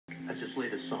as this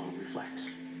latest song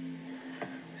reflects.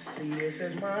 See, this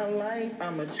is my life,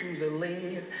 I'ma choose to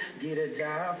live. Get a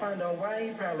job, find a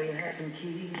wife, probably have some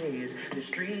kids. The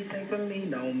streets ain't for me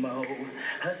no more.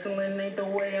 Hustling ain't the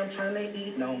way I'm trying to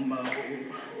eat no more.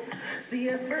 See,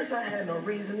 at first I had no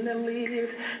reason to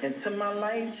live, until my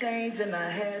life changed and I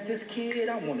had this kid.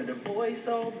 I wanted a boy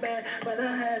so bad, but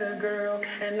I had a girl,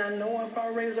 and I know if I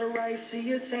raise her right,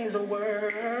 she'll change the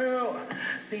world.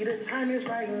 See, the time is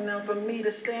right now for me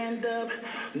to stand up.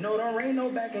 No, there ain't no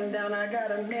backing down, I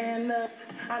gotta man up.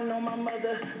 I know my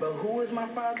mother, but who is my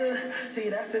father? See,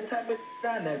 that's the type of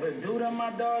I never do to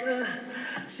my daughter.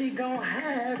 She gon'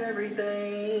 have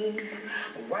everything.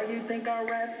 Why you think I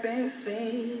rap and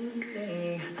sing?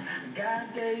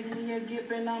 God gave me a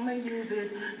gift and I'ma use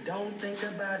it. Don't think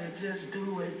about it, just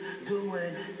do it, do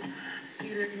it.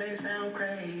 See, this may sound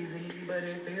crazy, but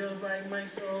it feels like my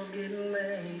soul's getting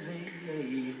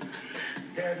lazy.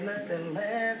 There's nothing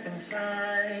left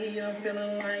inside. I'm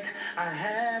feeling like I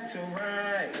have to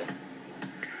ride.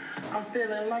 I'm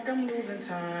feeling like I'm losing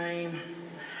time,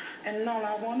 and all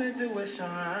I wanna do is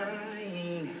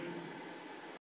shine.